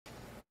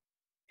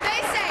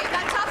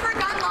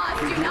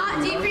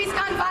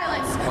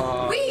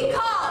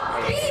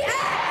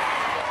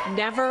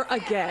Never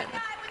again.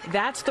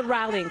 That's the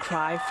rallying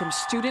cry from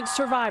student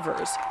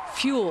survivors,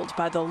 fueled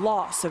by the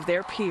loss of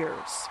their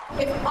peers.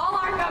 If all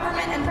our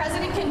government and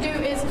president can do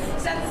is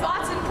send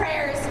thoughts and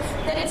prayers,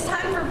 then it's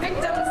time for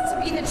victims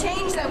to be the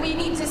change that we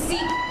need to see.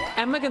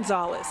 Emma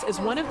Gonzalez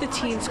is one of the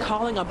teens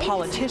calling on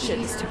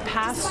politicians to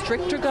pass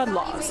stricter gun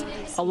laws,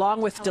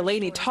 along with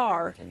Delaney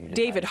Tarr,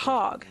 David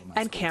Hogg,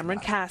 and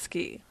Cameron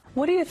Kasky.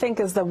 What do you think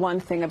is the one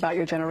thing about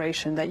your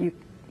generation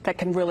that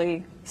can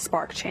really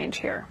spark change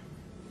here?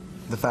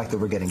 The fact that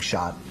we're getting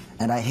shot.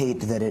 And I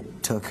hate that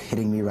it took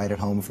hitting me right at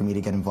home for me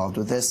to get involved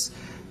with this,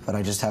 but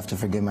I just have to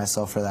forgive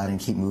myself for that and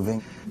keep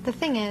moving. The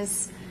thing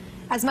is,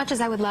 as much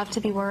as I would love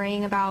to be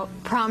worrying about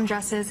prom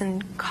dresses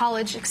and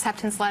college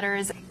acceptance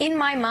letters, in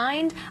my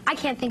mind, I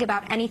can't think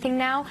about anything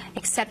now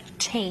except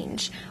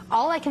change.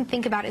 All I can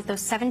think about is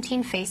those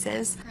 17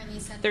 faces.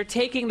 They're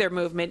taking their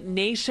movement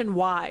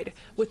nationwide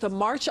with a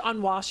march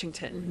on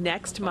Washington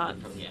next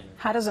month.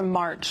 How does a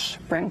march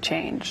bring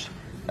change?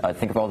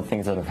 Think of all the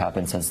things that have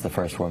happened since the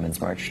first Women's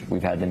March.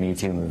 We've had the Me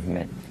Too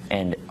movement,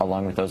 and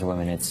along with those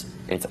women, it's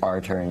our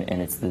turn,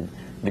 and it's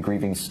the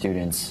grieving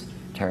students'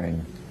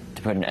 turn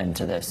to put an end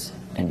to this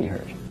and be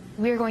heard.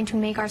 We are going to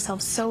make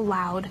ourselves so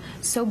loud,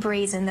 so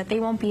brazen, that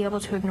they won't be able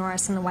to ignore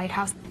us in the White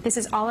House. This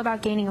is all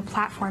about gaining a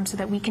platform so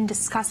that we can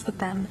discuss with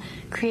them,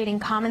 creating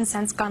common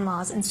sense gun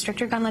laws and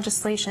stricter gun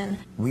legislation.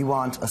 We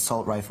want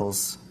assault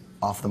rifles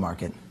off the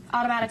market.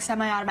 Automatic,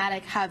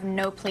 semi-automatic have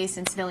no place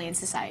in civilian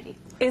society.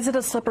 Is it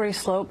a slippery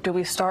slope? Do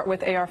we start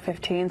with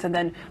AR-15s and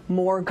then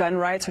more gun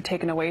rights are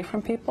taken away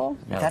from people?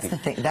 No, That's the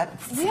thing.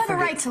 We have a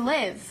right to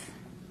live.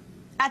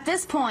 At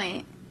this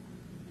point,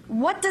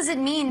 what does it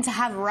mean to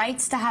have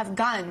rights to have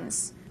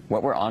guns?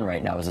 What we're on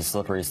right now is a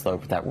slippery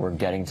slope that we're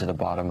getting to the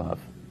bottom of.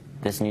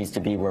 This needs to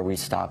be where we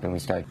stop and we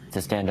start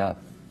to stand up.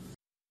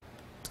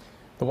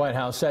 The White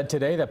House said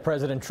today that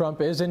President Trump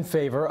is in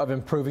favor of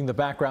improving the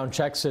background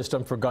check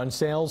system for gun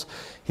sales.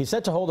 He's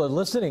set to hold a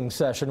listening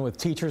session with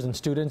teachers and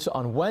students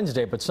on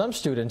Wednesday, but some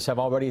students have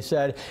already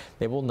said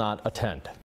they will not attend.